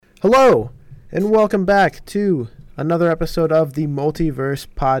Hello, and welcome back to another episode of the Multiverse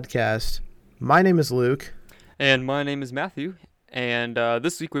Podcast. My name is Luke. And my name is Matthew. And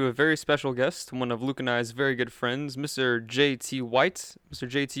this week we have a very special guest, one of Luke and I's very good friends, Mr. J.T. White. Mr.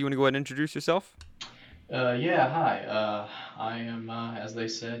 J.T., you want to go ahead and introduce yourself? Yeah, hi. I am, as they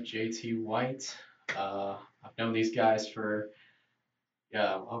said, JT White. I've known these guys for,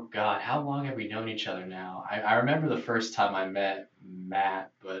 oh God, how long have we known each other now? I remember the first time I met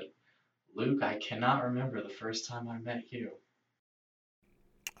Matt, but Luke, I cannot remember the first time I met you.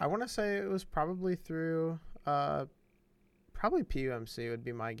 I want to say it was probably through, probably PUMC would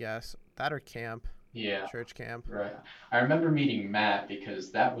be my guess. That or camp, Yeah, church camp. right. I remember meeting Matt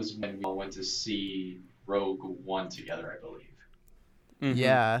because that was when we all went to see Rogue One together, I believe. Mm-hmm.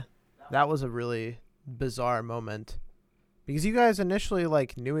 Yeah, that was a really bizarre moment. Because you guys initially,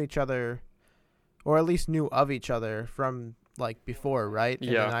 knew each other, or at least knew of each other from, before, right?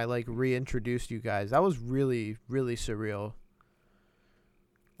 And Yeah. then I, reintroduced you guys. That was really, really surreal.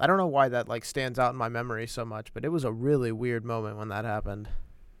 I don't know why that, stands out in my memory so much, but it was a really weird moment when that happened.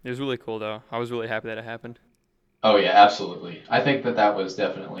 It was really cool, though. I was really happy that it happened. Oh yeah, absolutely. I think that was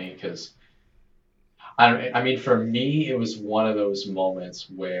definitely because I mean, for me, it was one of those moments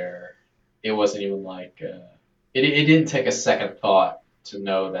where it wasn't even it didn't take a second thought to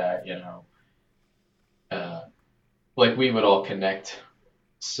know that, uh, like we would all connect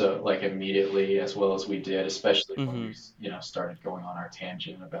so like immediately as well as we did, especially when Mm-hmm. we, started going on our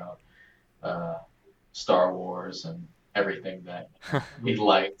tangent about uh, Star Wars and everything that we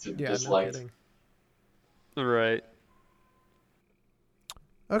liked and Yeah, no disliked. kidding. Right.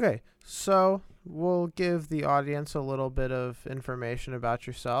 Okay, so we'll give the audience a little bit of information about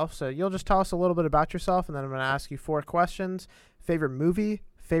yourself. So you'll just tell us a little bit about yourself, and then I'm going to ask you 4 questions. Favorite movie,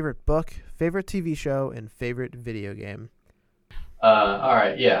 favorite book, favorite TV show, and favorite video game. All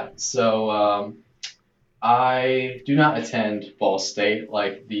right, yeah. So I do not attend Ball State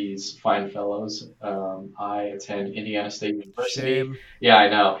like these fine fellows. I attend Indiana State University. Shame. Yeah, I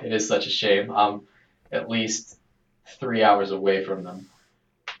know. It is such a shame. I'm at least 3 hours away from them.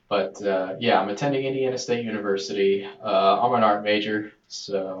 But yeah, I'm attending Indiana State University. I'm an art major,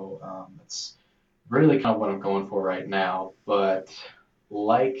 so it's really kind of what I'm going for right now. But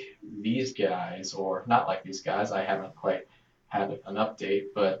like these guys, or not like these guys, I haven't quite had an update,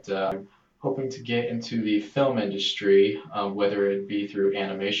 but hoping to get into the film industry, whether it be through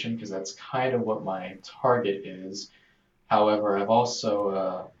animation, because that's kind of what my target is. However, I've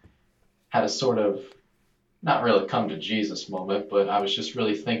also had a sort of not really come to Jesus moment, but I was just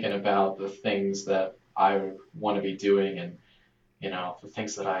really thinking about the things that I want to be doing and, the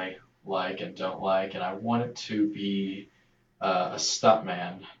things that I like and don't like. And I wanted to be a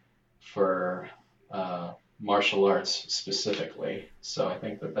stuntman for martial arts specifically. So I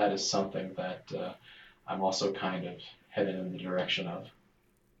think that is something that I'm also kind of headed in the direction of.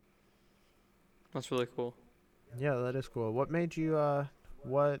 That's really cool. Yeah, that is cool. What made you,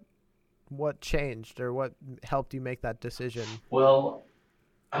 what changed or what helped you make that decision? Well,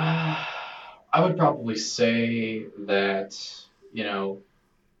 I would probably say that, you know,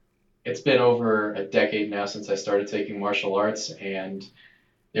 it's been over a decade now since I started taking martial arts, and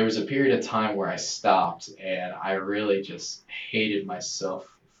there was a period of time where I stopped, and I really just hated myself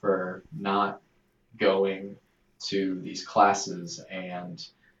for not going to these classes, and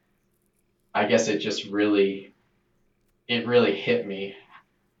I guess it really hit me,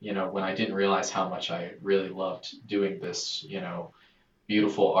 when I didn't realize how much I really loved doing this,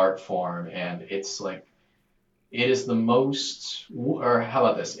 beautiful art form, and it's like it is the most, or how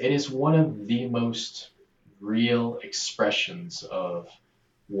about this? It is one of the most real expressions of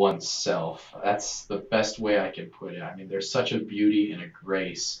oneself. That's the best way I can put it. I mean, there's such a beauty and a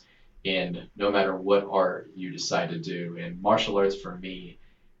grace in no matter what art you decide to do. And martial arts, for me,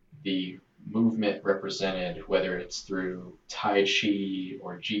 the movement represented, whether it's through Tai Chi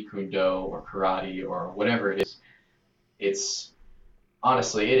or Jeet Kune Do or karate or whatever it is, it's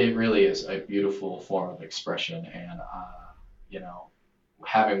honestly, it really is a beautiful form of expression. And, you know,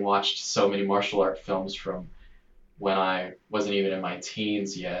 having watched so many martial art films from when I wasn't even in my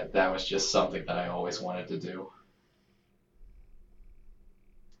teens yet, that was just something that I always wanted to do.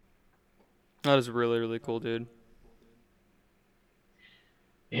 That is really, really cool, dude.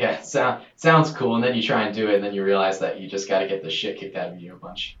 Yeah, sounds cool, and then you try and do it, and then you realize that you just got to get the shit kicked out of you a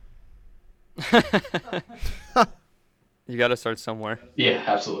bunch. You got to start somewhere. Yeah,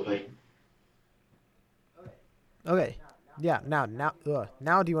 absolutely. Okay. Yeah, now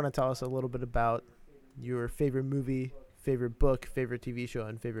do you want to tell us a little bit about your favorite movie, favorite book, favorite TV show,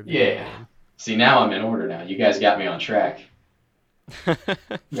 and favorite video Yeah. game? See, now I'm in order now. You guys got me on track.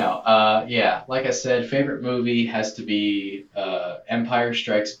 No, yeah, like I said, favorite movie has to be Empire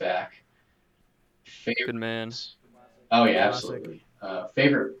Strikes Back. Good man. Favorite, oh yeah, Classic. absolutely.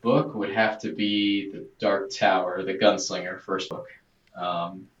 Favorite book would have to be The Dark Tower, The Gunslinger, first book,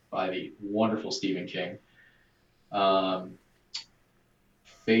 by the wonderful Stephen King. Um,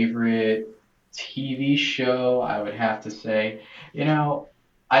 Favorite TV show, I would have to say, you know,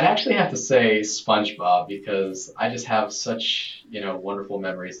 I'd actually have to say SpongeBob because I just have such, wonderful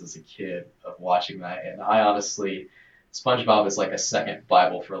memories as a kid of watching that. And I honestly, SpongeBob is like a second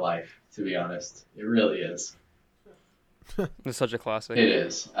Bible for life, to be honest. It really is. It's such a classic. It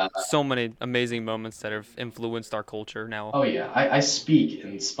is. So many amazing moments that have influenced our culture now. Oh, yeah. I speak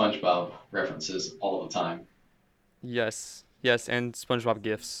in SpongeBob references all the time. Yes, yes, and SpongeBob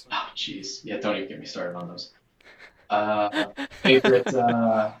gifts. Oh, jeez. Yeah, don't even get me started on those. Favorite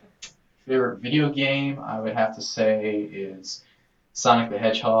favorite video game, I would have to say, is Sonic the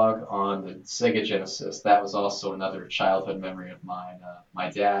Hedgehog on the Sega Genesis. That was also another childhood memory of mine. My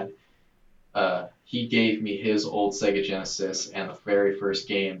dad, he gave me his old Sega Genesis, and the very first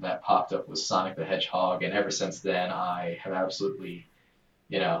game that popped up was Sonic the Hedgehog, and ever since then, I have absolutely,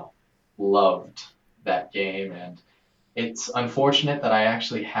 you know, loved that game. And it's unfortunate that I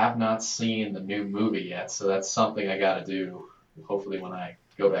actually have not seen the new movie yet, so that's something I got to do. Hopefully, when I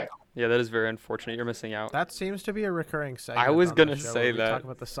go back. Yeah, that is very unfortunate. You're missing out. That seems to be a recurring I segment was on the gonna show where say we talk that.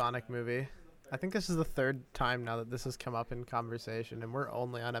 about the Sonic movie. I think this is the third time now that this has come up in conversation, and we're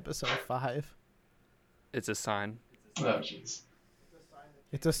only on episode 5. It's a sign. Oh, jeez.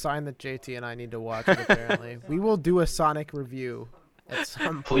 It's a sign that JT and I need to watch it, apparently. We will do a Sonic review at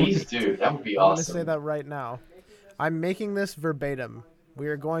some Please point. do. That would be I'm going to say awesome. that right now. I'm making this verbatim. We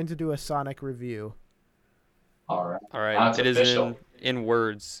are going to do a Sonic review. All right. All right, Now it's it is official. in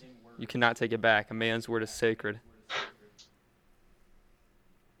words. You cannot take it back. A man's word is sacred.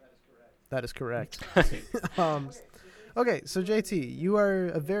 That is correct. um, okay, so JT,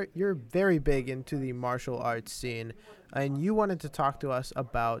 you're very big into the martial arts scene, and you wanted to talk to us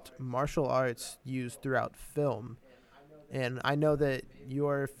about martial arts used throughout film. And I know that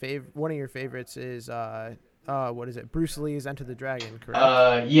one of your favorites is what is it? Bruce Lee's Enter the Dragon,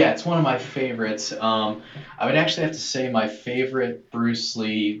 correct? Yeah, it's one of my favorites. I would actually have to say my favorite Bruce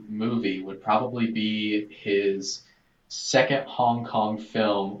Lee movie would probably be his second Hong Kong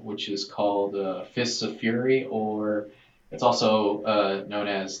film, which is called Fists of Fury, or it's also known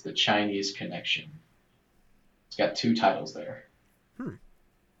as The Chinese Connection. It's got two titles there. Hmm.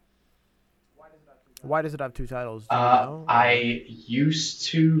 Why does it have two titles? Do you know? Or I used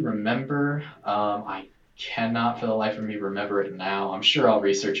to remember. I cannot for the life of me remember it now. I'm sure I'll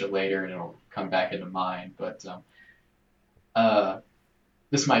research it later and it'll come back into mind. But uh,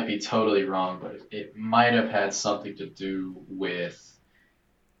 this might be totally wrong, but it might have had something to do with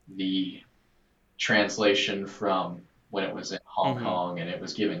the translation from when it was in Hong Hmm. Kong and it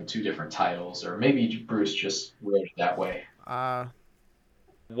was given two different titles, or maybe Bruce just wrote it that way. uh,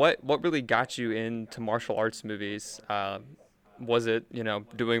 What really got you into martial arts movies? Was it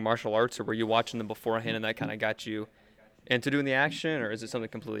doing martial arts, or were you watching them beforehand and that kind of got you into doing the action, or is it something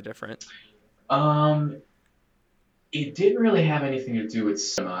completely different? Um, it didn't really have anything to do with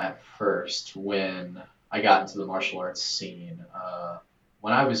cinema at first when I got into the martial arts scene.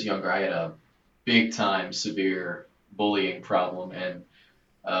 When I was younger, I had a big time severe bullying problem, and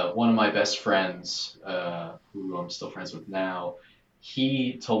one of my best friends, who I'm still friends with now,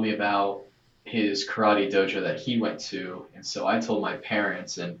 he told me about his karate dojo that he went to, and so I told my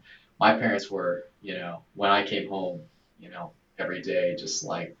parents, and my parents were, when I came home, every day, just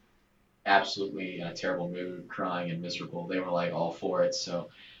like absolutely in a terrible mood, crying and miserable. They were like all for it. So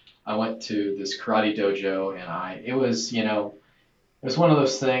I went to this karate dojo, and it was one of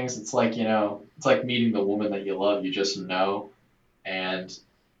those things. It's like, it's like meeting the woman that you love. You just know. And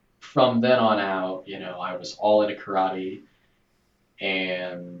from then on out, I was all into karate,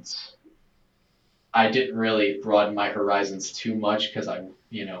 and I didn't really broaden my horizons too much because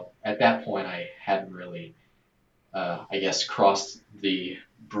at that point I hadn't really I guess, crossed the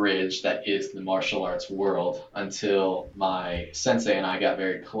bridge that is the martial arts world until my sensei and I got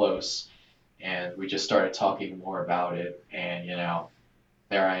very close and we just started talking more about it. And,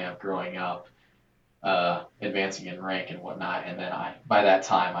 there I am growing up, advancing in rank and whatnot. And then by that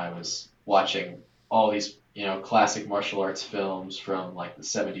time, I was watching all these, classic martial arts films from like the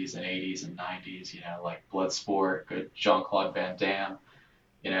 70s and 80s and 90s, like Bloodsport, good Jean Claude Van Damme,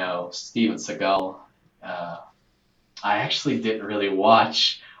 Steven Seagal. Uh, I actually didn't really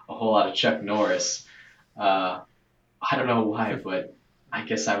watch a whole lot of Chuck Norris. Uh, I don't know why, but I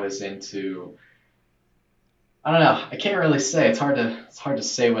guess I was into I don't know. I can't really say. It's hard to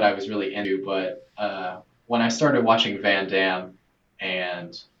say what I was really into, but when I started watching Van Damme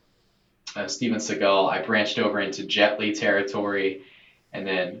and Steven Seagal, I branched over into Jet Li territory, and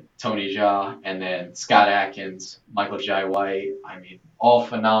then Tony Jaa, and then Scott Atkins, Michael Jai White. I mean, all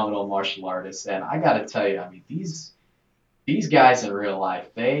phenomenal martial artists. And I got to tell you, I mean, these guys in real life,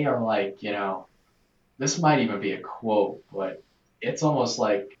 they are like, this might even be a quote, but it's almost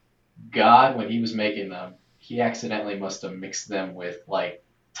like God, when he was making them, he accidentally must have mixed them with like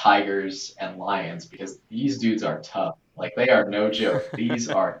tigers and lions because these dudes are tough. Like they are no joke. These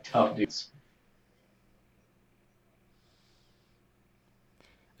are tough dudes.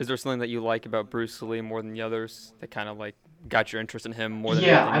 Is there something that you like about Bruce Lee more than the others that kind of like got your interest in him more than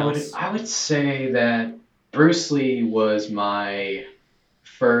Yeah, anything I would else? I would say that Bruce Lee was my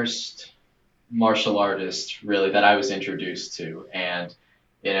first martial artist really that I was introduced to, and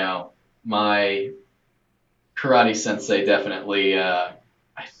you know my karate sensei definitely I,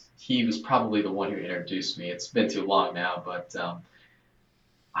 he was probably the one who introduced me. It's been too long now, but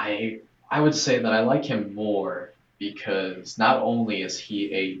I I would say that I like him more because not only is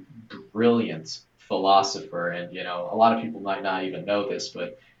he a brilliant philosopher, and a lot of people might not even know this,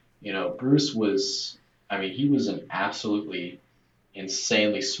 but Bruce was, I mean, he was an absolutely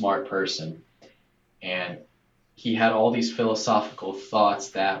insanely smart person, and he had all these philosophical thoughts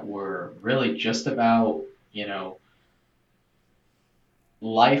that were really just about you know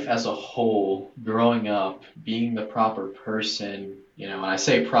life as a whole, growing up, being the proper person, and I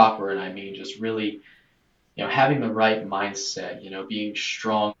say proper and I mean just really, having the right mindset, being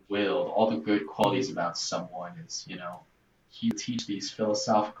strong-willed, all the good qualities about someone is, he teach these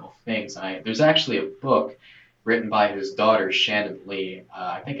philosophical things. There's actually a book written by his daughter, Shannon Lee.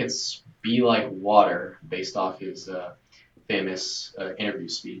 I think it's Be Like Water, based off his famous interview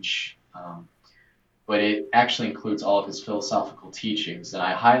speech. But it actually includes all of his philosophical teachings, and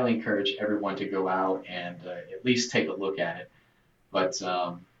I highly encourage everyone to go out and at least take a look at it. But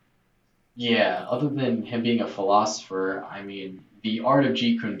yeah, other than him being a philosopher, I mean, the art of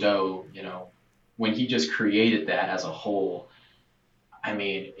Jeet Kune Do, when he just created that as a whole, I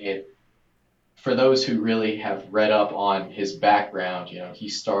mean, for those who really have read up on his background, he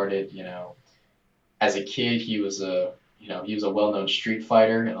started, as a kid, he was a well-known street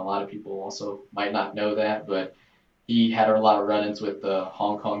fighter, and a lot of people also might not know that, but he had a lot of run-ins with the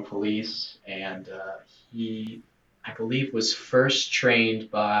Hong Kong police, and he, I believe, was first trained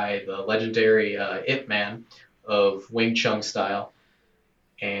by the legendary Ip Man of Wing Chun style,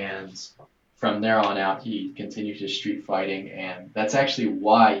 and from there on out, he continued his street fighting, and that's actually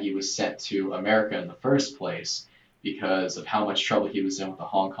why he was sent to America in the first place, because of how much trouble he was in with the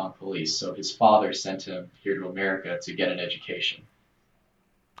Hong Kong police. So his father sent him here to America to get an education.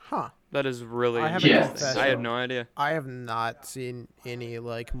 Huh. That is I really have a Yeah, interesting. I had confession. so no idea. I have not seen any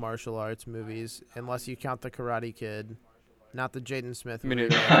like martial arts movies unless you count the Karate Kid, not the Jaden Smith Me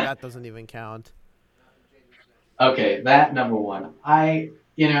neither. remake. That doesn't even count. okay, that number one.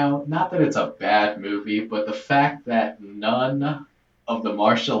 Not that it's a bad movie, but the fact that none of the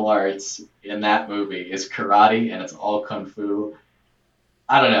martial arts in that movie is karate and it's all kung fu,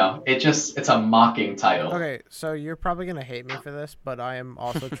 I don't know. It's a mocking title. Okay, so you're probably gonna hate me for this, but I am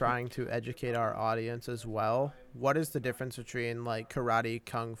also trying to educate our audience as well. What is the difference between like karate,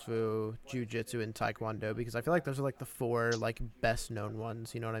 kung fu, jujitsu, and taekwondo? Because I feel like those are like the four like best known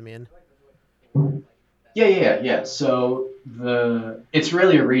ones. You know what I mean? Yeah. So it's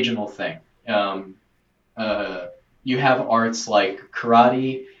really a regional thing. Um, uh, you have arts like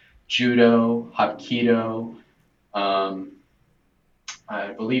karate, judo, hapkido, um,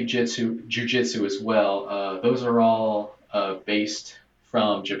 I believe jujitsu as well. Those are all based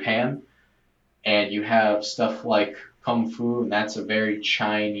from Japan, and you have stuff like kung fu, and that's a very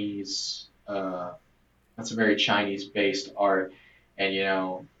Chinese based art,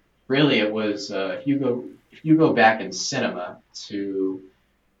 and really it was if you go back in cinema to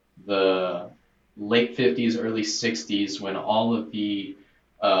the late 50s, early 60s, when all of the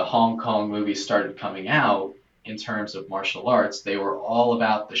Hong Kong movies started coming out in terms of martial arts, they were all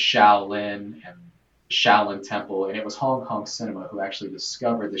about the Shaolin and the Shaolin Temple, and it was Hong Kong cinema who actually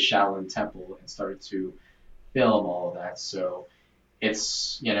discovered the Shaolin Temple and started to film all of that. So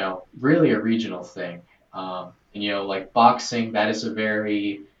it's really a regional thing. And like boxing,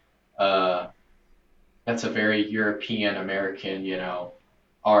 uh, that's a very European American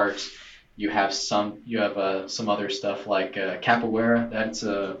art. You have some other stuff like capoeira. That's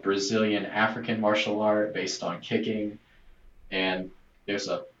a Brazilian African martial art based on kicking, and there's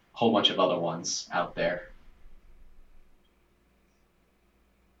a whole bunch of other ones out there.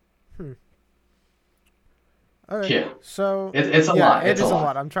 Hmm. Okay. Yeah, So it's a yeah, lot. it It's a is a lot.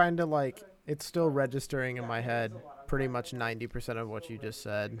 lot. I'm trying to like. It's still registering in my head. Pretty much 90% of what you just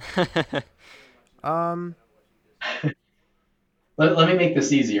said. Um. Let me make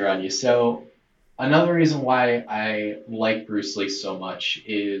this easier on you. So another reason why I like Bruce Lee so much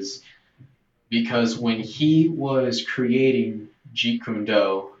is because when he was creating Jeet Kune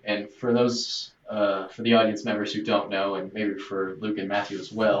Do, and for those for the audience members who don't know, and maybe for Luke and Matthew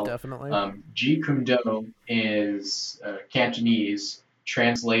as well, Definitely. Jeet Kune Do is Cantonese,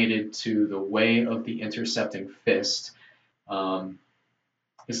 translated to the way of the intercepting fist. Um,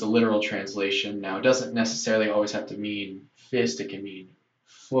 is the literal translation. Now, it doesn't necessarily always have to mean fist. It can mean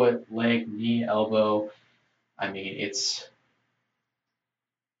foot, leg, knee, elbow. I mean, it's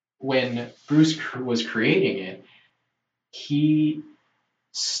when Bruce was creating it, he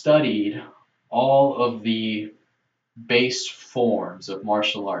studied all of the base forms of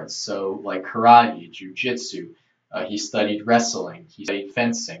martial arts. So, like karate, jujitsu, he studied wrestling, he studied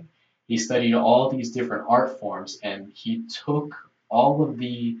fencing, he studied all these different art forms, and he took all of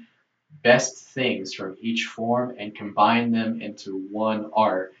the best things from each form and combined them into one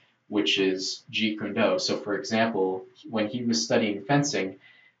art, which is Jeet Kune Do. So, for example, when he was studying fencing,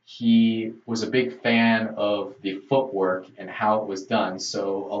 he was a big fan of the footwork and how it was done.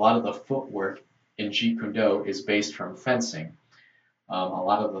 So, a lot of the footwork in Jeet Kune Do is based from fencing. A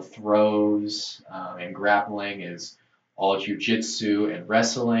lot of the throws and grappling is all jujitsu and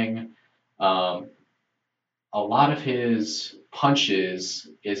wrestling. Um, a lot of his punches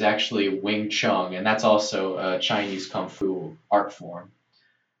is actually Wing Chun, and that's also a Chinese Kung Fu art form.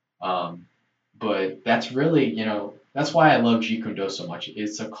 Um, but that's really, that's why I love Jeet Kune Do so much.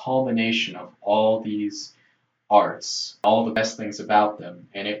 It's a culmination of all these arts, all the best things about them,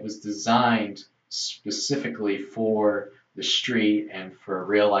 and it was designed specifically for the street and for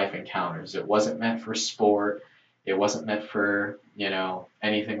real life encounters. It wasn't meant for sport. It wasn't meant for,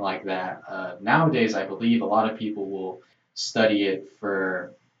 anything like that. Nowadays, I believe a lot of people will study it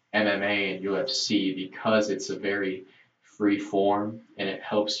for MMA and UFC because it's a very free form and it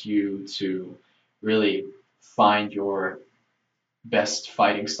helps you to really find your best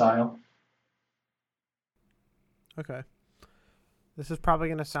fighting style. Okay. This is probably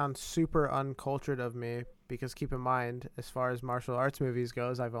going to sound super uncultured of me because keep in mind, as far as martial arts movies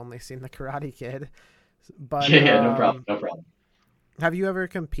goes, I've only seen The Karate Kid. But Yeah, no problem, no problem. have you ever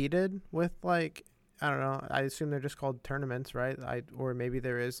competed with like I don't know, I assume they're just called tournaments, right? Or maybe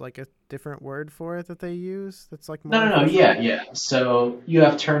there is like a different word for it that they use that's like No, more no, no. official? Yeah, yeah. So you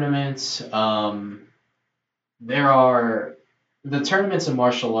have tournaments. There are the tournaments in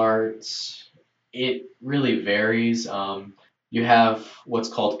martial arts. It really varies. You have what's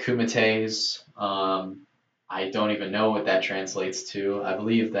called kumites. I don't even know what that translates to. I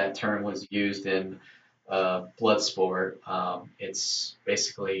believe that term was used in blood sport. It's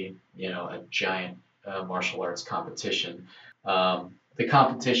basically, a giant martial arts competition. The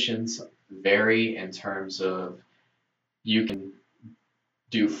competitions vary in terms of you can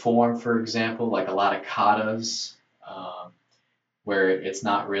do form, for example, like a lot of katas, um, where it's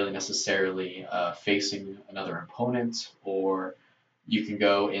not really necessarily facing another opponent, or you can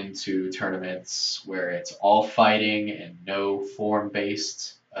go into tournaments where it's all fighting and no form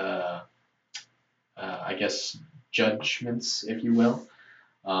based, I guess, judgments, if you will.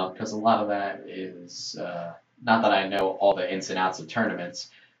 Because a lot of that is not that I know all the ins and outs of tournaments,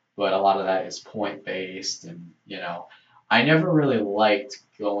 but a lot of that is point based, and I never really liked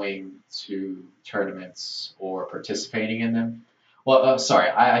going to tournaments or participating in them. Well, sorry,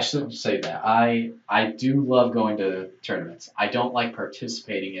 I shouldn't say that. I do love going to tournaments. I don't like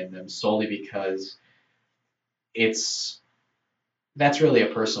participating in them solely because it's that's really a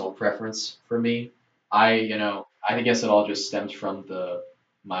personal preference for me. I guess it all just stems from the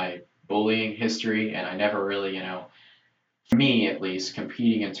my bullying history, and I never really, for me at least,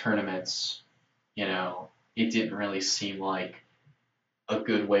 competing in tournaments, it didn't really seem like a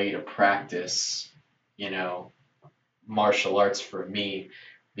good way to practice, you know, martial arts for me,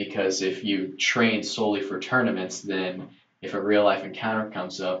 because if you train solely for tournaments, then if a real life encounter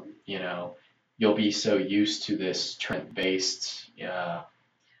comes up, you'll be so used to this tournament based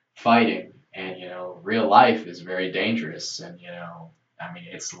fighting, and real life is very dangerous, and I mean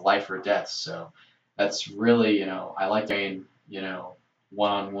it's life or death. So that's really, I like to train,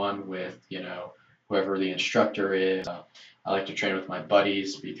 one on one with whoever the instructor is. I like to train with my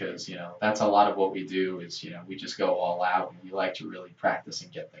buddies because that's a lot of what we do is we just go all out, and we like to really practice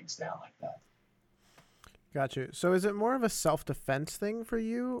and get things down like that. Got you. So is it more of a self-defense thing for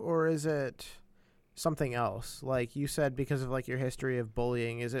you, or is it something else? Like you said, because of like your history of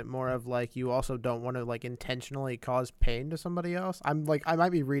bullying, is it more of like you also don't want to like intentionally cause pain to somebody else? I'm like, I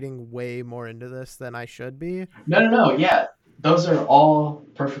might be reading way more into this than I should be. No, no, no. Yeah, those are all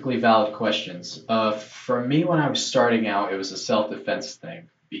perfectly valid questions. For me, when I was starting out, it was a self-defense thing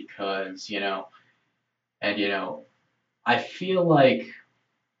because, I feel like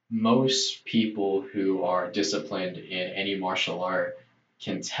most people who are disciplined in any martial art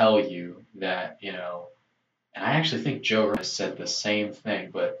can tell you that, and I actually think Joe Rogan said the same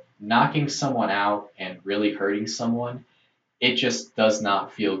thing, but knocking someone out and really hurting someone, it just does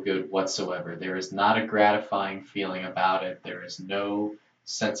not feel good whatsoever. There is not a gratifying feeling about it. There is no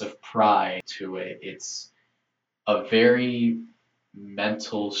sense of pride to it. It's a very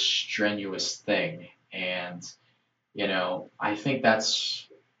mental, strenuous thing. And, I think that's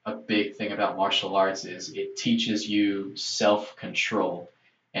a big thing about martial arts is it teaches you self-control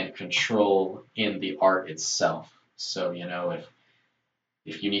and control in the art itself. So,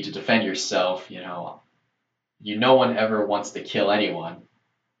 if you need to defend yourself, no one ever wants to kill anyone.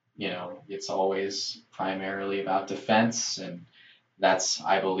 It's always primarily about defense, and that's,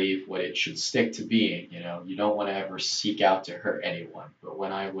 I believe, what it should stick to being. You don't want to ever seek out to hurt anyone. But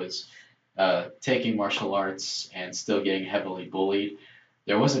when I was taking martial arts and still getting heavily bullied,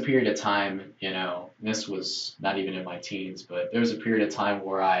 there was a period of time, this was not even in my teens, but there was a period of time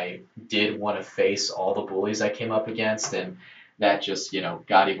where I did want to face all the bullies I came up against, and that just,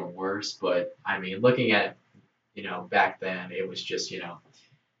 got even worse. But I mean, looking at, back then, it was just,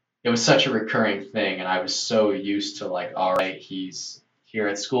 it was such a recurring thing, and I was so used to like, all right, he's here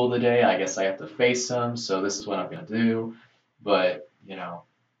at school today. I guess I have to face him, so this is what I'm gonna do. But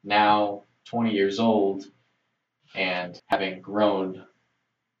now 20 years old and having grown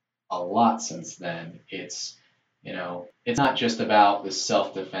a lot since then, it's not just about the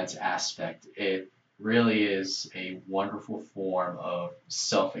self-defense aspect. It really is a wonderful form of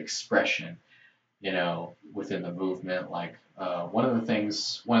self-expression within the movement. Like one of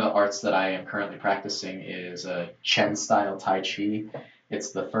the arts that I am currently practicing is Chen style Tai Chi.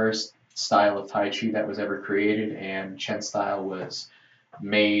 It's the first style of Tai Chi that was ever created, and Chen style was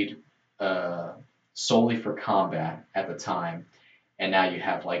made uh, solely for combat at the time. And now you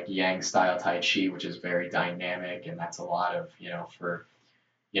have like Yang style Tai Chi, which is very dynamic, and that's a lot of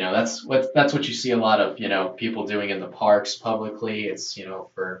that's what you see a lot of people doing in the parks publicly. It's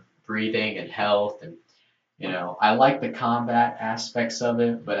for breathing and health, and I like the combat aspects of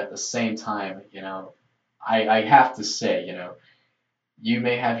it, but at the same time, I have to say, you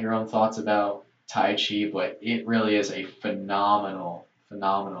may have your own thoughts about Tai Chi, but it really is a phenomenal,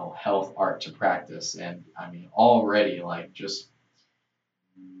 phenomenal health art to practice. And I mean, already, like, just,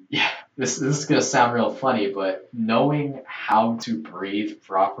 yeah, this is going to sound real funny, but knowing how to breathe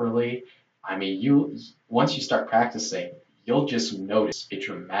properly, I mean, once you start practicing, you'll just notice a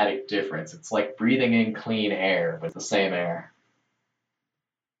dramatic difference. It's like breathing in clean air, but the same air.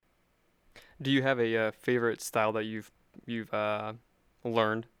 Do you have a favorite style that you've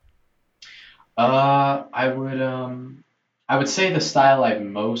learned? Uh, I would um I would say the style I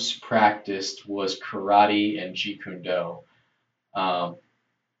most practiced was karate and jeet kune do. Um,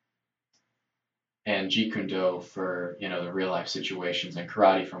 and jeet kune do for the real life situations, and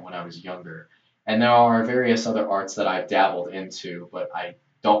karate from when I was younger. And there are various other arts that I've dabbled into, but I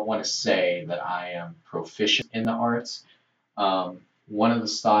don't want to say that I am proficient in the arts. One of the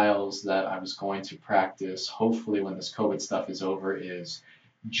styles that I was going to practice, hopefully when this COVID stuff is over, is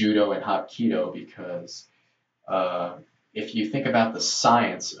judo and hapkido because uh, if you think about the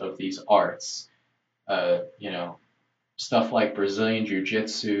science of these arts, uh, you know, stuff like Brazilian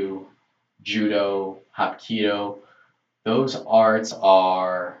Jiu-Jitsu, judo, hapkido, those arts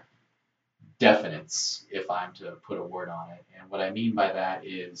are definites, if I'm to put a word on it. And what I mean by that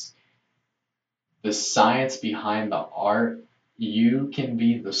is the science behind the art. You can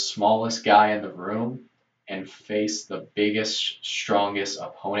be the smallest guy in the room and face the biggest, strongest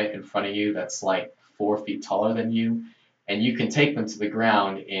opponent in front of you that's like 4 feet taller than you, and you can take them to the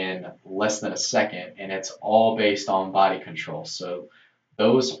ground in less than a second, and it's all based on body control. So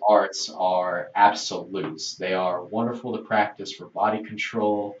those arts are absolutes. They are wonderful to practice for body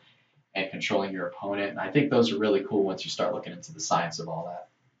control and controlling your opponent. And I think those are really cool once you start looking into the science of all that.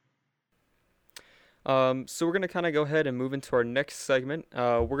 So we're gonna kind of go ahead and move into our next segment.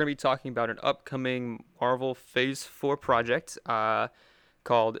 We're gonna be talking about an upcoming Marvel Phase 4 project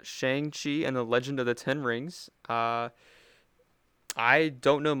called Shang-Chi and the Legend of the Ten Rings. I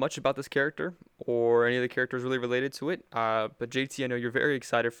don't know much about this character or any of the characters really related to it. But JT, I know you're very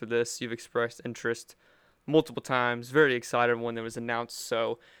excited for this. You've expressed interest multiple times. Very excited when it was announced.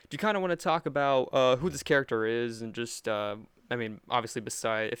 So, do you kind of want to talk about who this character is and just, I mean, obviously,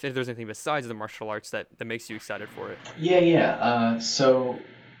 beside if there's anything besides the martial arts that makes you excited for it? Yeah, yeah. So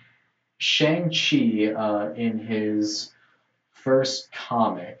Shang-Chi, in his first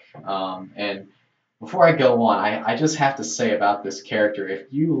comic, and before I go on, I just have to say about this character,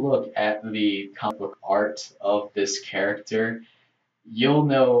 if you look at the comic book art of this character, you'll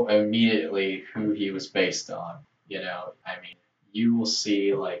know immediately who he was based on. I mean, you will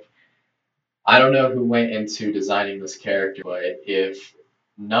see, like, I don't know who went into designing this character, but if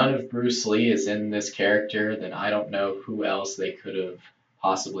none of Bruce Lee is in this character, then I don't know who else they could have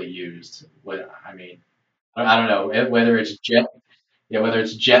possibly used. What I mean, I don't know whether it's whether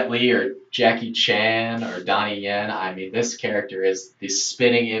it's Jet Li or Jackie Chan or Donnie Yen. I mean, this character is the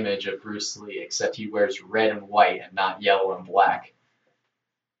spitting image of Bruce Lee, except he wears red and white and not yellow and black.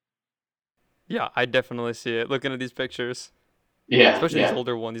 Yeah, I definitely see it looking at these pictures, Yeah, especially yeah.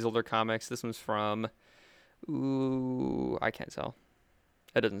 these older comics. This one's from, ooh, I can't tell.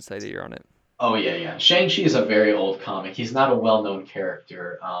 It doesn't say the year on it. Oh yeah, yeah. Shang-Chi is a very old comic. He's not a well-known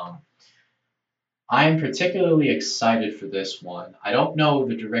character. I'm particularly excited for this one. I don't know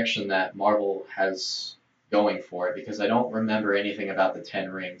the direction that Marvel has going for it because I don't remember anything about the Ten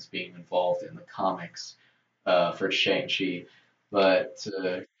Rings being involved in the comics for Shang-Chi. But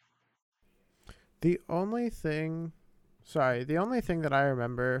The only thing, sorry, the only thing that I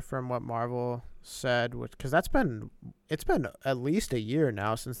remember from what Marvel said, which because it's been at least a year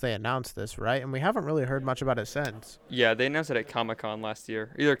now since they announced this, right? And we haven't really heard much about it since. Yeah, they announced it at Comic Con last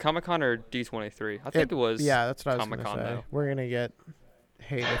year, either Comic Con or D23. I think it was Yeah, that's what I was Comic gonna Con say. though. We're gonna get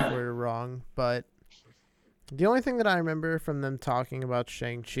hate if we're wrong, but the only thing that I remember from them talking about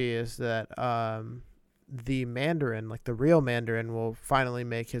Shang-Chi is that the Mandarin, like the real Mandarin, will finally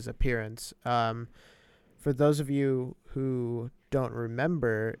make his appearance. For those of you who don't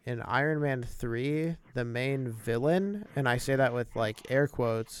remember, in Iron Man 3, the main villain, and I say that with like air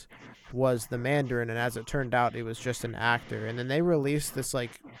quotes, was the Mandarin, and as it turned out, it was just an actor. And then they released this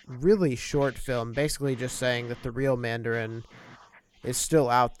like really short film, basically just saying that the real Mandarin is still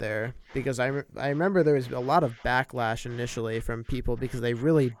out there because I remember there was a lot of backlash initially from people because they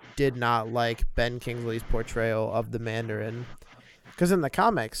really did not like Ben Kingsley's portrayal of the Mandarin. Because in the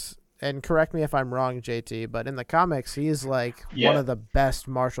comics, and correct me if I'm wrong, JT, but in the comics, he's like one yeah, of the best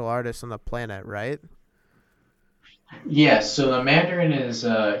martial artists on the planet, right? yeah. So the Mandarin is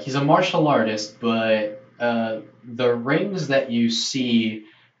he's a martial artist, but the rings that you see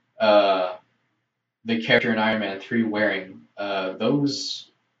uh, the character in Iron Man 3 wearing, those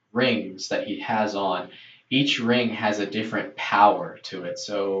rings that he has on, each ring has a different power to it.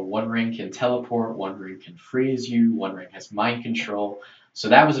 So one ring can teleport, one ring can freeze you, one ring has mind control. So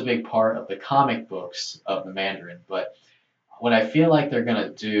that was a big part of the comic books of the Mandarin. But what I feel like they're going to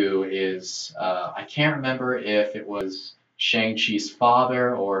do is I can't remember if it was Shang-Chi's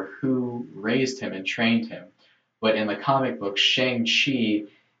father or who raised him and trained him. But in the comic book, Shang-Chi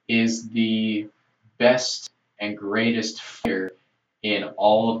is the best and greatest fighter in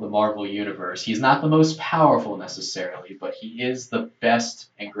all of the Marvel Universe. He's not the most powerful necessarily, but he is the best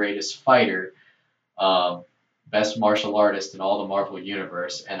and greatest fighter, um, best martial artist in all the Marvel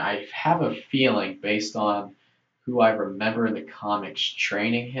Universe. And I have a feeling, based on who I remember in the comics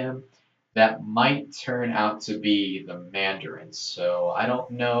training him, that might turn out to be the Mandarin. So I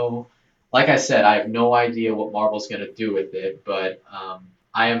don't know. Like I said, I have no idea what Marvel's going to do with it, but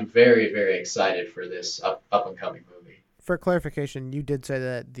I am very, very excited for this up and coming movie. For clarification, you did say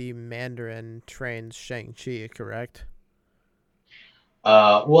that the Mandarin trains Shang-Chi, correct?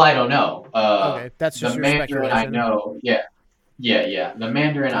 Well, I don't know. Okay, that's The just your Mandarin I speculation. know, yeah, yeah, yeah. The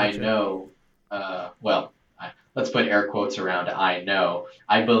Mandarin I Gotcha. know, well, let's put air quotes around I know.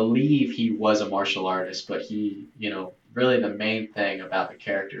 I believe he was a martial artist, but really the main thing about the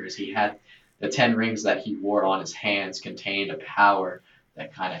character is he had the 10 rings that he wore on his hands contained a power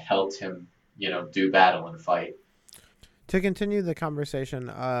that kind of helped him, do battle and fight. To continue the conversation,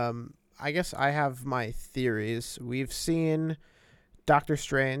 I guess I have my theories. We've seen Doctor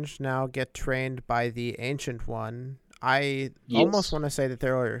Strange now get trained by the Ancient One. I almost Yes. want to say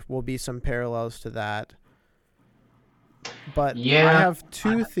that will be some parallels to that, but I Yeah, have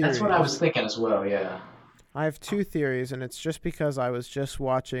two that's what I was theories. thinking as well, yeah. I have two theories, and it's just because I was just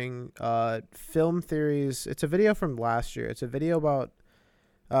watching film theories. It's a video from last year. It's a video about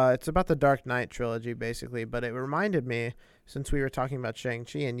it's about the Dark Knight trilogy, basically, but it reminded me, since we were talking about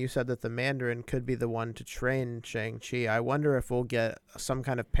Shang-Chi, and you said that the Mandarin could be the one to train Shang-Chi, I wonder if we'll get some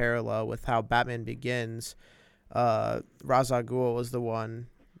kind of parallel with how Batman Begins. Ra's al Ghul was the one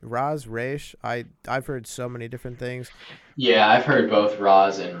Raz, Raish. I've heard so many different things. Yeah, I've heard both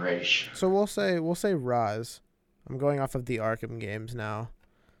Raz and Raish. So we'll say Raz. I'm going off of the Arkham games now.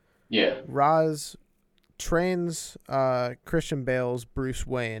 Yeah. Raz trains Christian Bale's Bruce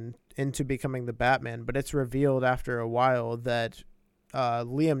Wayne into becoming the Batman, but it's revealed after a while that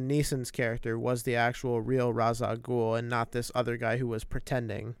Liam Neeson's character was the actual real Ra's al Ghul and not this other guy who was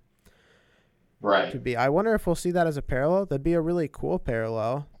pretending Right. to be. I wonder if we'll see that as a parallel. That'd be a really cool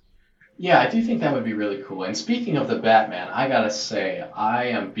parallel. Yeah, I do think that would be really cool. And speaking of the Batman, I gotta say, I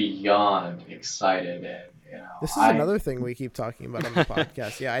am beyond excited, and This is another thing we keep talking about on the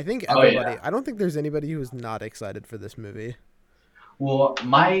podcast. Yeah, I think Oh, everybody. yeah. I don't think there's anybody who's not excited for this movie. Well,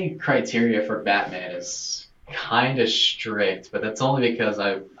 my criteria for Batman is kind of strict, but that's only because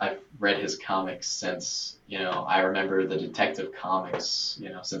I've read his comics since, I remember the Detective Comics,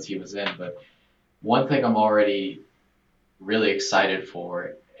 since he was in. But one thing I'm already really excited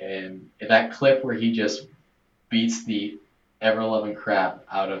for, and that clip where he just beats the ever-loving crap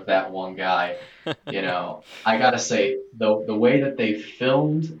out of that one guy, I gotta say, the way that they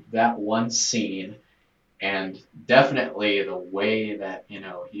filmed that one scene, and definitely the way that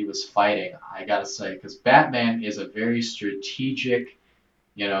he was fighting, I gotta say, because Batman is a very strategic,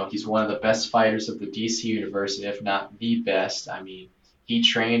 he's one of the best fighters of the DC universe, if not the best. I mean, he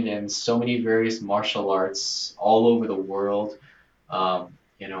trained in so many various martial arts all over the world.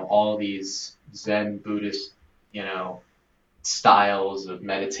 All these Zen Buddhist, styles of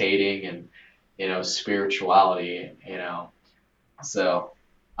meditating and spirituality. So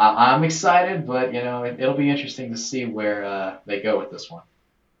I'm excited, but it'll be interesting to see where they go with this one.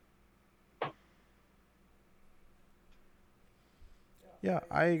 Yeah,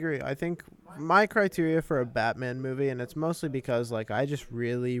 I agree. I think my criteria for a Batman movie, and it's mostly because I just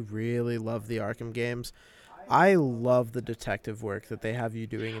really, really love the Arkham games. I love the detective work that they have you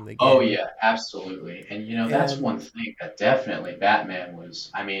doing in the Oh game. yeah, absolutely. And that's And one thing that definitely Batman was.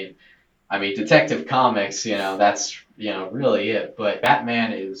 I mean, Detective Comics, that's really it. But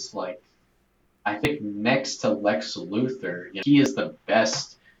Batman is I think next to Lex Luthor, he is the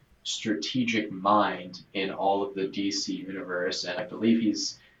best strategic mind in all of the DC universe, and I believe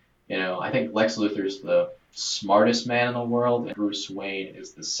I think Lex Luthor's the smartest man in the world, and Bruce Wayne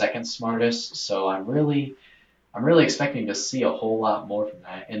is the second smartest. So I'm really expecting to see a whole lot more from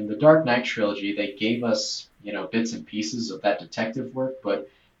that. In the Dark Knight trilogy, they gave us, bits and pieces of that detective work, but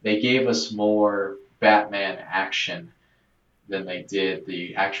they gave us more Batman action than they did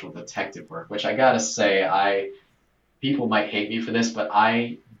the actual detective work, which I gotta say, people might hate me for this, but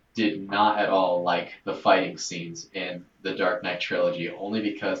I did not at all like the fighting scenes in the Dark Knight trilogy, only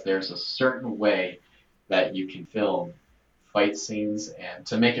because there's a certain way that you can film fight scenes and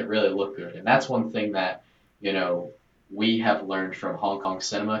to make it really look good. And that's one thing that, we have learned from Hong Kong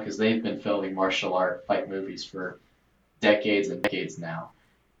cinema because they've been filming martial art fight movies for decades and decades now.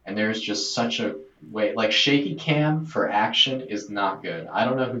 And there's just such a way, shaky cam for action is not good. I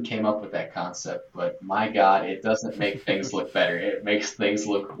don't know who came up with that concept, but my God, it doesn't make things look better. It makes things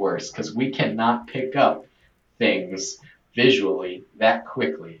look worse because we cannot pick up things visually that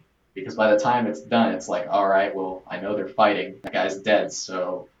quickly. Because by the time it's done, it's like, all right, well, I know they're fighting. That guy's dead,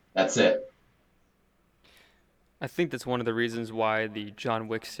 so that's it. I think that's one of the reasons why the John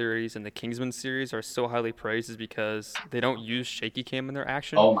Wick series and the Kingsman series are so highly praised is because they don't use shaky cam in their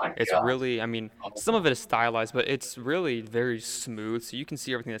action. Oh my It's God. really, I mean, some of it is stylized, but it's really very smooth, so you can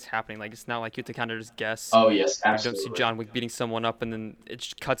see everything that's happening. It's not like you have to kind of just guess. Oh yes, You don't see absolutely. John Wick beating someone up and then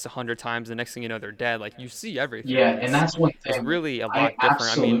it cuts 100 times. The next thing you know, they're dead. You see everything, Yeah, and and it's that's one it's thing really a I lot different.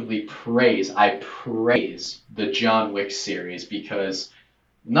 I mean, absolutely praise the John Wick series because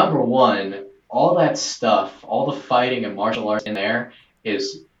number one, all that stuff, all the fighting and martial arts in there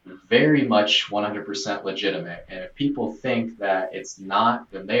is very much 100% legitimate. And if people think that it's not,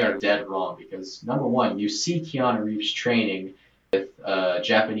 then they are dead wrong because number one, you see Keanu Reeves training with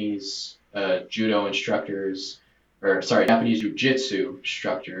Japanese judo instructors, or sorry, Japanese jiu-jitsu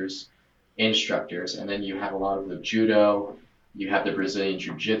instructors, and then you have a lot of the judo, you have the Brazilian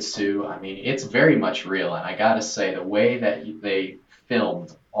jiu-jitsu. I mean, it's very much real, and I gotta say, the way that they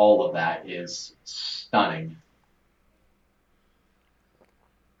filmed all of that is stunning.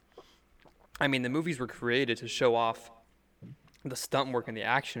 the movies were created to show off the stunt work and the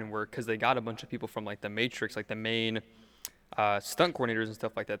action work because they got a bunch of people from the Matrix, the main stunt coordinators and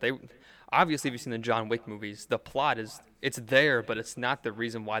stuff like that. They obviously, if you've seen the John Wick movies, the plot it's there, but it's not the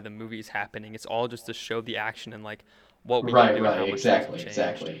reason why the movie is happening. It's all just to show the action and what we can Right, do and right, how much things have exactly, changed.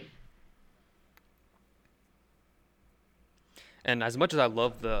 exactly. And as much as I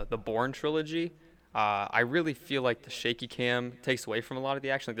love the Bourne trilogy, I really feel like the shaky cam takes away from a lot of the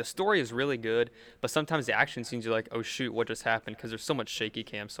action. Like the story is really good, but sometimes the action scenes you're like, oh shoot, what just happened? Because there's so much shaky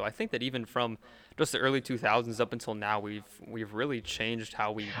cam. So I think that even from just the early 2000s up until now, we've really changed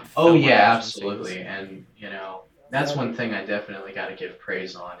how we Oh film our yeah, action absolutely. scenes. And that's one thing I definitely got to give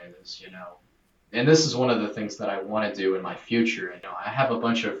praise on is, and this is one of the things that I want to do in my future. I have a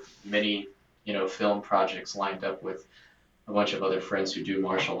bunch of mini, film projects lined up with a bunch of other friends who do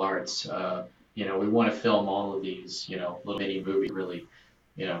martial arts. We want to film all of these, little mini movies, really,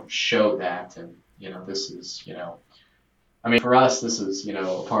 show that. And, this is, I mean, for us, this is,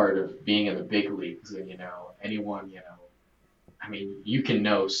 a part of being in the big leagues. And, anyone, I mean, you can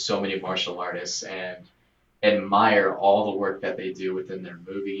know so many martial artists and admire all the work that they do within their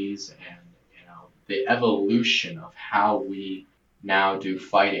movies and, the evolution of how we now do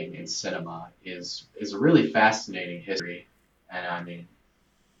fighting in cinema is a really fascinating history. And I mean,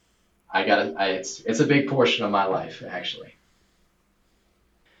 it's a big portion of my life, actually.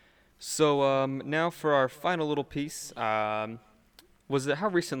 So now for our final little piece, how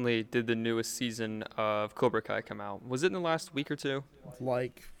recently did the newest season of Cobra Kai come out? Was it in the last week or two?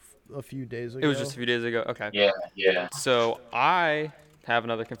 Like a few days ago. It was just a few days ago. Okay. Yeah, yeah. So I have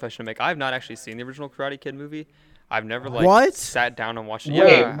another confession to make. I've not actually seen the original Karate Kid movie. I've never What? sat down and watched it. Wait,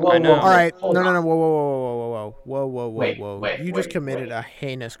 Yeah, whoa, I know. whoa, All right, hold no, on. whoa, whoa, whoa, whoa, whoa, Wait, whoa. wait, You just committed wait. a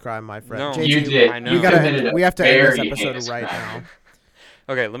heinous crime, my friend. No. JT, You did. I know. we You gotta committed end, a we have to end this very episode heinous right crime.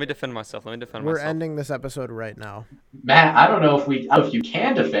 now. Okay, let me defend myself. We're ending this episode right now. Matt, I don't know if you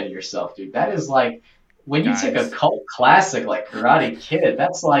can defend yourself, dude. That is like when you take a Guys. cult classic like Karate Kid.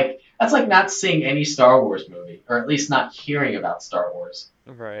 That's like not seeing any Star Wars movie, or at least not hearing about Star Wars.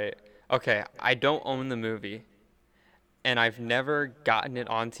 Right. Okay, I don't own the movie, and I've never gotten it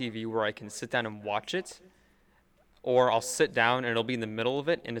on TV where I can sit down and watch it, or I'll sit down and it'll be in the middle of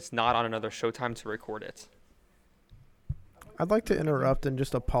it and it's not on another Showtime to record it. I'd like to interrupt and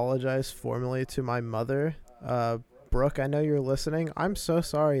just apologize formally to my mother. Brooke, I know you're listening. I'm so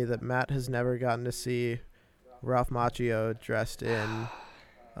sorry that Matt has never gotten to see Ralph Macchio dressed in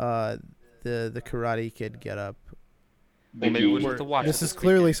the Karate Kid getup. The Well, maybe we'll geek. have to watch This it is this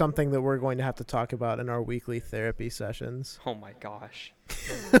clearly weekend. something that we're going to have to talk about in our weekly therapy sessions. Oh my gosh.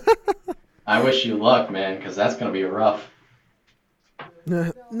 I wish you luck, man, because that's gonna be rough.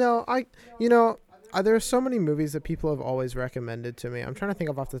 No, there are so many movies that people have always recommended to me. I'm trying to think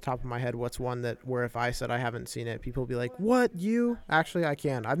of off the top of my head what's one that where if I said I haven't seen it, people would be like, "What, you?" Actually, I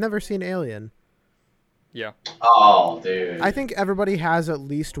can. I've never seen Alien. Yeah. Oh, dude. I think everybody has at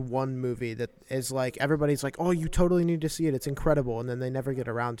least one movie that is like everybody's like, "Oh, you totally need to see it. It's incredible," and then they never get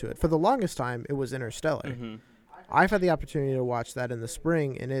around to it. For the longest time, it was Interstellar. Hmm. I've had the opportunity to watch that in the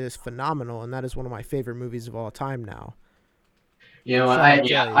spring, and it is phenomenal, and that is one of my favorite movies of all time now. You know what? Shout out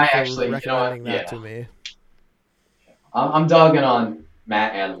Jay I for actually, you know what? recommending that Yeah, to me. I'm dogging on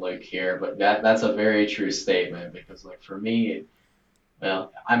Matt and Luke here, but that's a very true statement because, like, for me,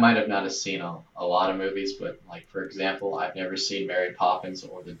 well, I might have not have seen a lot of movies, but like for example, I've never seen Mary Poppins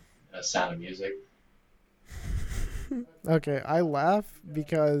or the Sound of Music. Okay, I laugh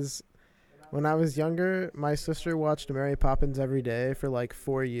because when I was younger, my sister watched Mary Poppins every day for like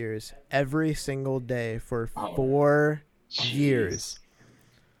 4 years. Every single day for Oh. 4 Jeez. years.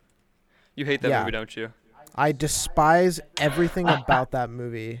 You hate that Yeah. movie, don't you? I despise everything about that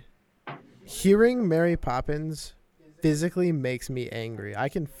movie. Hearing Mary Poppins physically makes me angry. I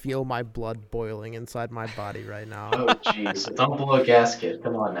can feel my blood boiling inside my body right now. Oh, jeez. Don't blow a gasket.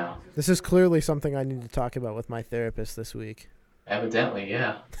 Come on now. This is clearly something I need to talk about with my therapist this week. Evidently,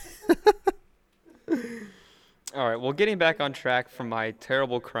 yeah. All right. Well, getting back on track from my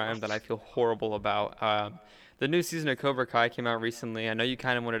terrible crime that I feel horrible about. The new season of Cobra Kai came out recently. I know you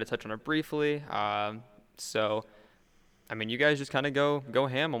kind of wanted to touch on it briefly. So, I mean, you guys just kind of go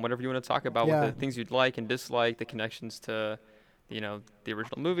ham on whatever you want to talk about Yeah. with the things you'd like and dislike, the connections to, the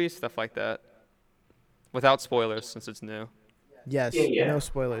original movie, stuff like that. Without spoilers, since it's new. Yes, Yeah. no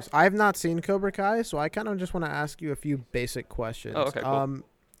spoilers. I have not seen Cobra Kai, so I kind of just want to ask you a few basic questions. Oh, okay, cool.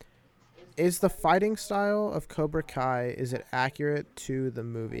 Is the fighting style of Cobra Kai, is it accurate to the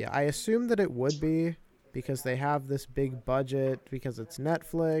movie? I assume that it would be because they have this big budget, because it's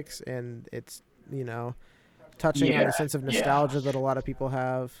Netflix, and it's, touching on Yeah, a sense of yeah. nostalgia that a lot of people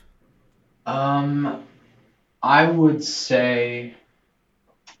have. I would say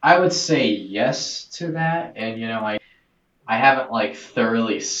yes to that, and I haven't like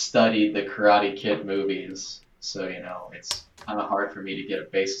thoroughly studied the Karate Kid movies, so it's kind of hard for me to get a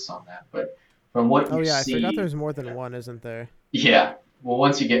basis on that. But from what Oh, you yeah, I see, forgot there's more than one, isn't there? yeah. Well,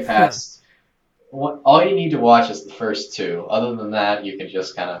 once you get past, all you need to watch is the first two. Other than that, you can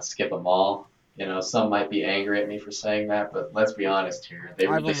just kind of skip them all. some might be angry at me for saying that, but let's be honest here. They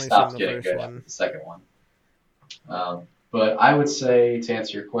I've really only seen stopped the getting first good after one. the second one. But I would say, to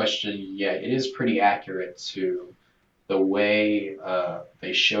answer your question, yeah, it is pretty accurate to the way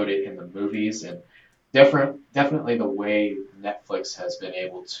they showed it in the movies, and definitely the way Netflix has been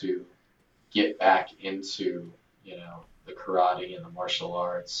able to get back into, the karate and the martial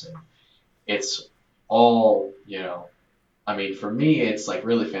arts, and it's all, I mean, for me, it's like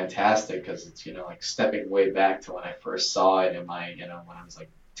really fantastic because it's, like stepping way back to when I first saw it in my, when I was like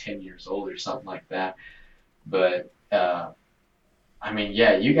 10 years old or something like that. But, I mean,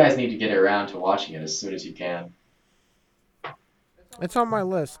 yeah, you guys need to get around to watching it as soon as you can. It's on my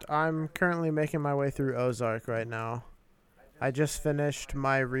list. I'm currently making my way through Ozark right now. I just finished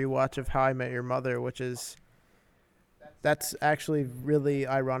my rewatch of How I Met Your Mother, that's actually really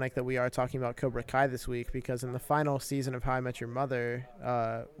ironic that we are talking about Cobra Kai this week, because in the final season of How I Met Your Mother,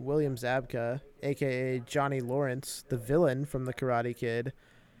 William Zabka, aka Johnny Lawrence, the villain from The Karate Kid,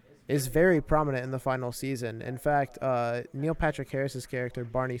 is very prominent in the final season. In fact, Neil Patrick Harris's character,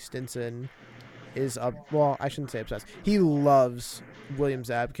 Barney Stinson, is well, I shouldn't say obsessed. He loves William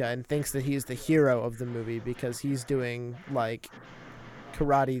Zabka and thinks that he's the hero of the movie because he's doing like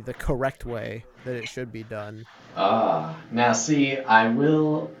karate the correct way that it should be done. Now see, I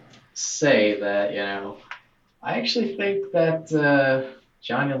will say that, I actually think that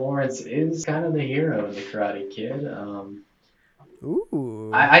Johnny Lawrence is kind of the hero in The Karate Kid.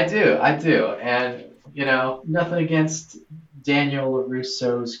 Ooh. I do. And, nothing against Daniel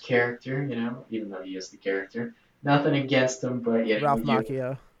LaRusso's character, even though he is the character. Nothing against him, but, Ralph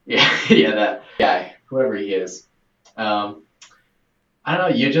Macchio. Yeah, yeah, that guy, whoever he is. Um, I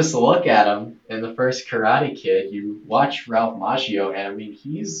don't know, you just look at him in the first Karate Kid, you watch Ralph Macchio, and I mean,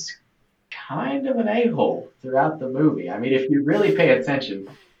 he's kind of an a-hole throughout the movie. I mean, if you really pay attention,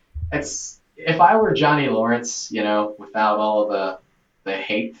 if I were Johnny Lawrence, without all the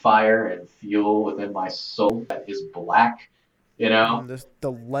hate fire and fuel within my soul that is black, And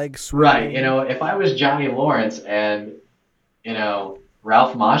the leg sweeping. right? If I was Johnny Lawrence and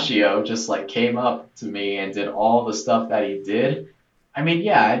Ralph Macchio just like came up to me and did all the stuff that he did, I mean,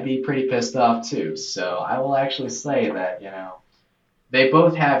 yeah, I'd be pretty pissed off too. So I will actually say that they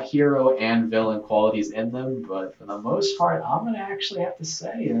both have hero and villain qualities in them, but for the most part, I'm gonna actually have to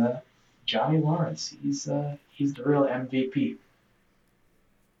say Johnny Lawrence. He's the real MVP.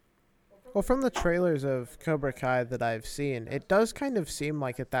 Well, from the trailers of Cobra Kai that I've seen, it does kind of seem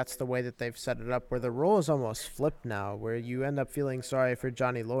like that's the way that they've set it up, where the role is almost flipped now, where you end up feeling sorry for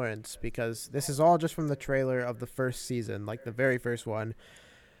Johnny Lawrence, because this is all just from the trailer of the first season, like the very first one.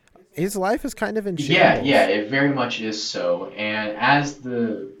 His life is kind of in shambles. Yeah, it very much is so. And as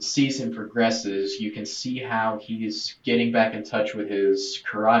the season progresses, you can see how he's getting back in touch with his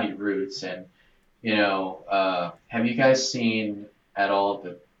karate roots. And, have you guys seen at all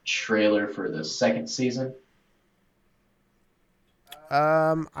the trailer for the second season?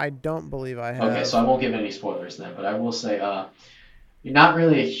 I don't believe I have. Okay, so I won't give any spoilers then, but I will say, not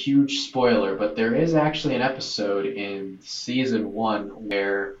really a huge spoiler, but there is actually an episode in season one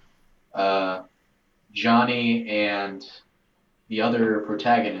where Johnny and the other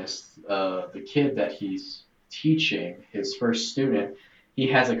protagonist, the kid that he's teaching, his first student, he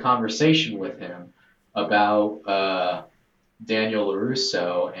has a conversation with him about Daniel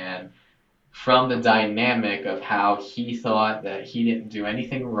LaRusso, and from the dynamic of how he thought that he didn't do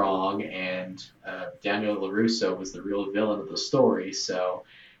anything wrong, and Daniel LaRusso was the real villain of the story. So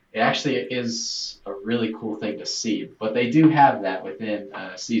it actually is a really cool thing to see. But they do have that within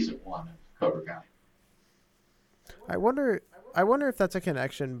season one of Cobra Kai. I wonder if that's a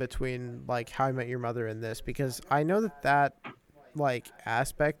connection between like How I Met Your Mother and this, because I know that like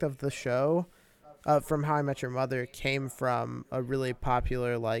aspect of the show from How I Met Your Mother came from a really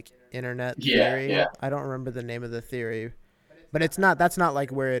popular like internet theory. Yeah. I don't remember the name of the theory, but that's not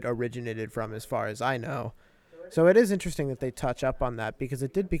like where it originated from as far as I know. So it is interesting that they touch up on that, because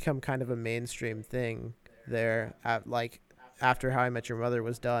it did become kind of a mainstream thing there at like after How I Met Your Mother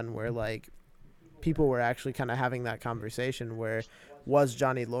was done, where like people were actually kind of having that conversation where was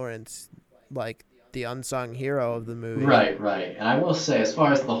Johnny Lawrence like the unsung hero of the movie? Right. And I will say, as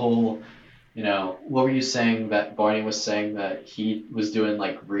far as the whole, what were you saying that Barney was saying that he was doing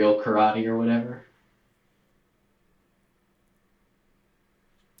like real karate or whatever?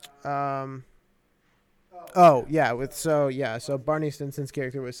 Oh yeah, so Barney Stinson's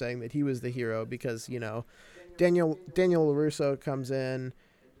character was saying that he was the hero because Daniel LaRusso comes in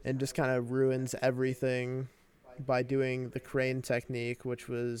and just kind of ruins everything by doing the crane technique, which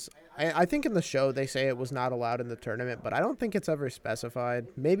was, I think in the show they say it was not allowed in the tournament, but I don't think it's ever specified.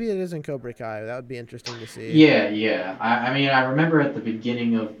 Maybe it is in Cobra Kai. That would be interesting to see. Yeah, yeah. I mean, I remember at the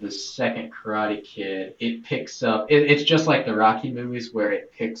beginning of the second Karate Kid, it picks up. It's just like the Rocky movies where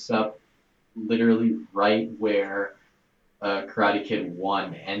it picks up literally right where Karate Kid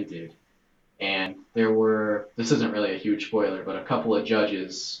 1 ended. And there were, this isn't really a huge spoiler, but a couple of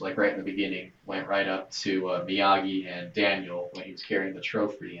judges, like right in the beginning, went right up to Miyagi and Daniel when he was carrying the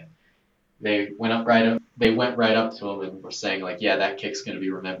trophy, and they went right up to him and were saying like, yeah, that kick's going to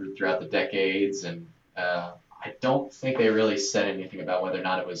be remembered throughout the decades, and I don't think they really said anything about whether or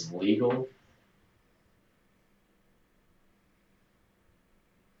not it was legal.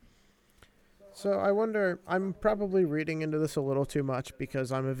 So I wonder, I'm probably reading into this a little too much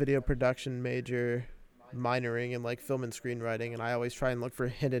because I'm a video production major minoring in like film and screenwriting, and I always try and look for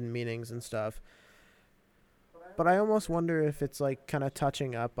hidden meanings and stuff. But I almost wonder if it's like kind of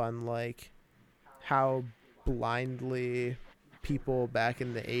touching up on like how blindly people back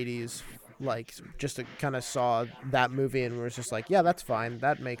in the 80s like just kind of saw that movie and was just like, yeah, that's fine,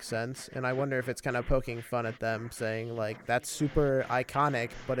 that makes sense. And I wonder if it's kind of poking fun at them, saying like that's super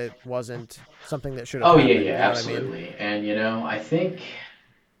iconic but it wasn't something that should have Oh yeah, happened, yeah, you know what I mean? absolutely. And I think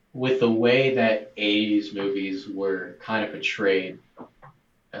with the way that 80s movies were kind of portrayed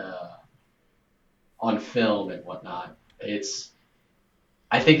uh, on film and whatnot,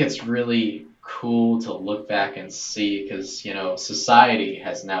 I think it's really cool to look back and see because, society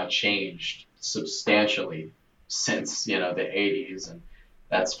has now changed substantially since, the 80s, and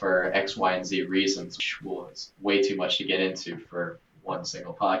that's for X, Y, and Z reasons, which was way too much to get into for one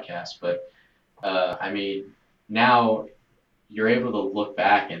single podcast. But, I mean, now you're able to look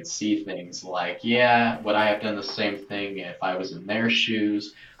back and see things like, yeah, would I have done the same thing if I was in their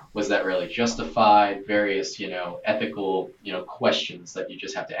shoes? Was that really justified? Various, ethical, questions that you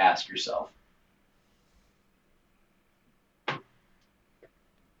just have to ask yourself.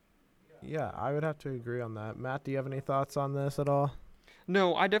 Yeah, I would have to agree on that. Matt, do you have any thoughts on this at all?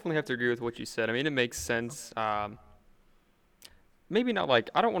 No, I definitely have to agree with what you said. I mean, it makes sense. Maybe not like,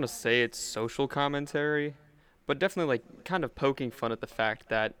 I don't want to say it's social commentary, but definitely like kind of poking fun at the fact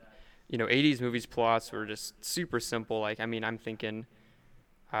that, 80s movies plots were just super simple. Like, I mean, I'm thinking,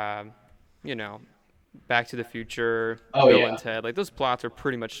 um, you know, Back to the Future, Oh Bill and yeah. Ted, like those plots are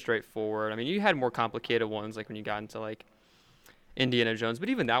pretty much straightforward. I mean, you had more complicated ones like when you got into like Indiana Jones, but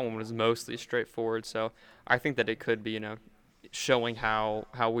even that one was mostly straightforward. So I think that it could be, showing how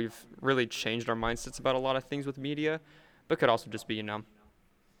we've really changed our mindsets about a lot of things with media, but could also just be,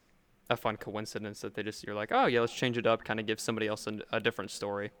 a fun coincidence that you're like, oh yeah, let's change it up, kind of give somebody else a different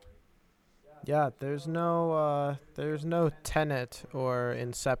story. Yeah, there's no Tenet or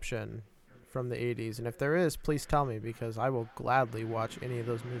Inception from the 80s, and if there is, please tell me because I will gladly watch any of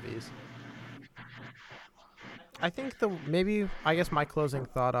those movies. I think the maybe I guess my closing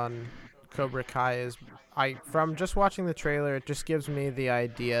thought on Cobra Kai is I from just watching the trailer, it just gives me the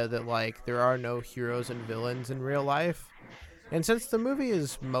idea that like there are no heroes and villains in real life. And since the movie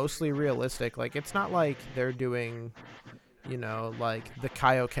is mostly realistic, like it's not like they're doing, like the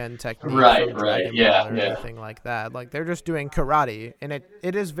Kaioken technique Right, from right. Dragon Yeah, Ball or yeah. anything like that. Like they're just doing karate, and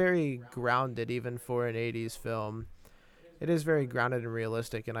it is very grounded even for an 80s film. It is very grounded and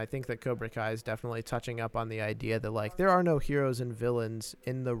realistic, and I think that Cobra Kai is definitely touching up on the idea that like there are no heroes and villains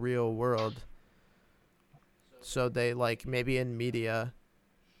in the real world. So they like maybe in media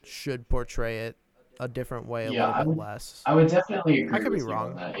should portray it a different way, a Yeah, little I bit would less. I would definitely I agree could be with you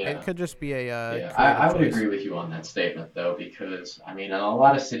on wrong. that. It Yeah. could just be a Yeah, creative I would choice. agree with you on that statement though, because I mean, in a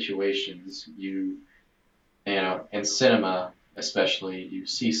lot of situations, in cinema especially, you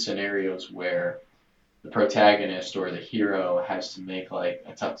see scenarios where the protagonist or the hero has to make like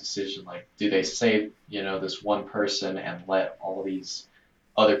a tough decision, like do they save, this one person and let all these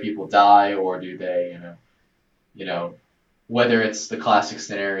other people die, or do they, you know, whether it's the classic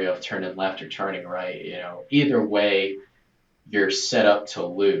scenario of turning left or turning right, either way, you're set up to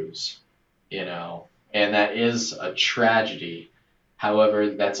lose, and that is a tragedy. However,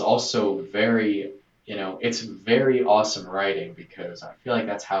 that's also it's very awesome writing because I feel like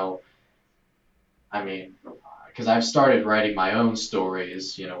that's how, I mean, because I've started writing my own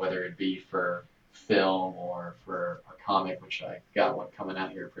stories, whether it be for film or for a comic, which I got one coming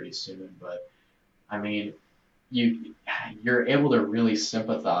out here pretty soon. But I mean, you you're able to really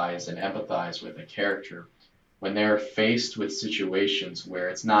sympathize and empathize with a character when they're faced with situations where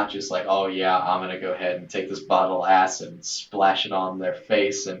it's not just like, oh yeah, I'm gonna go ahead and take this bottle of acid and splash it on their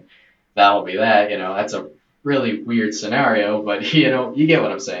face and that'll be that. That's a really weird scenario, but you get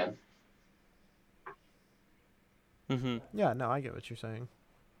what I'm saying. Mm-hmm. Yeah, no, I get what you're saying.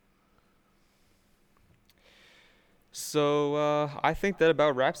 So I think that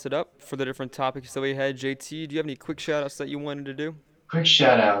about wraps it up for the different topics that we had. JT, do you have any quick shout outs that you wanted to do? Quick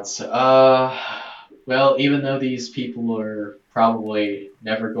shout outs. Well, even though these people are probably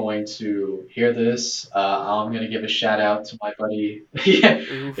never going to hear this, I'm gonna give a shout out to my buddy. Yeah,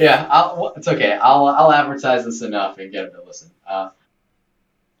 Oof. yeah. It's okay. I'll advertise this enough and get him to listen.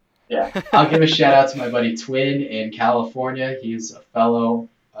 Yeah, I'll give a shout out to my buddy Twin in California. He's a fellow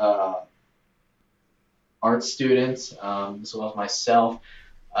art student, as well as myself.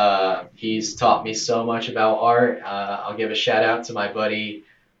 He's taught me so much about art. I'll give a shout out to my buddy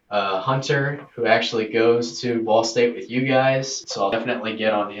Hunter, who actually goes to Ball State with you guys. So I'll definitely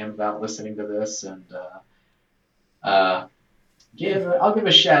get on him about listening to this, and I'll give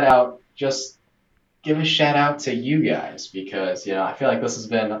a shout out. Just give a shout out to you guys, because I feel like this has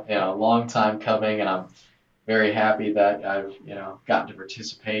been a long time coming, and I'm very happy that I've gotten to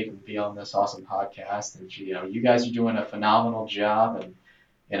participate and be on this awesome podcast. And you guys are doing a phenomenal job,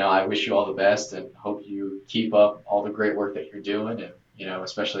 and I wish you all the best and hope you keep up all the great work that you're doing, and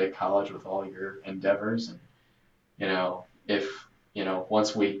especially at college with all your endeavors. And if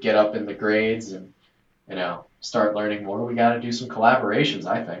once we get up in the grades and start learning more, we got to do some collaborations,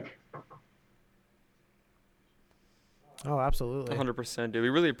 I think. Oh, absolutely. 100%, dude. We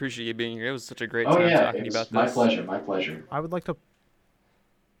really appreciate you being here. It was such a great Oh time yeah, talking to you about it's my this. pleasure. My pleasure. I'd like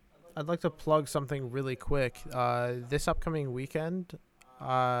to plug something really quick. This upcoming weekend,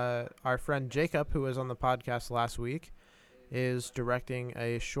 our friend Jacob, who was on the podcast last week, is directing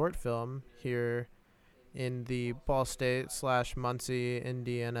a short film here in the Ball State / Muncie,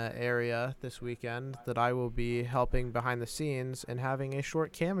 Indiana area this weekend that I will be helping behind the scenes and having a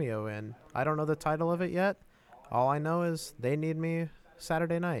short cameo in. I don't know the title of it yet. All I know is they need me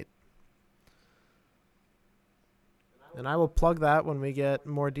Saturday night. And I will plug that when we get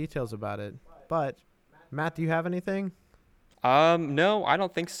more details about it. But, Matt, do you have anything? No, I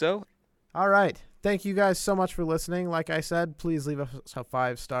don't think so. All right. Thank you guys so much for listening. Like I said, please leave us a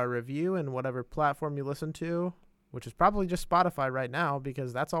 5-star review in whatever platform you listen to, which is probably just Spotify right now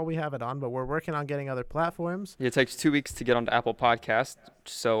because that's all we have it on, but we're working on getting other platforms. It takes 2 weeks to get onto Apple Podcast,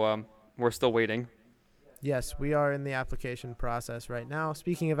 so we're still waiting. Yes, we are in the application process right now.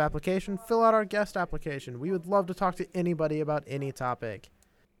 Speaking of application, fill out our guest application. We would love to talk to anybody about any topic.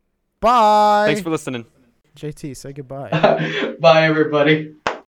 Bye. Thanks for listening. JT, say goodbye. Bye, everybody.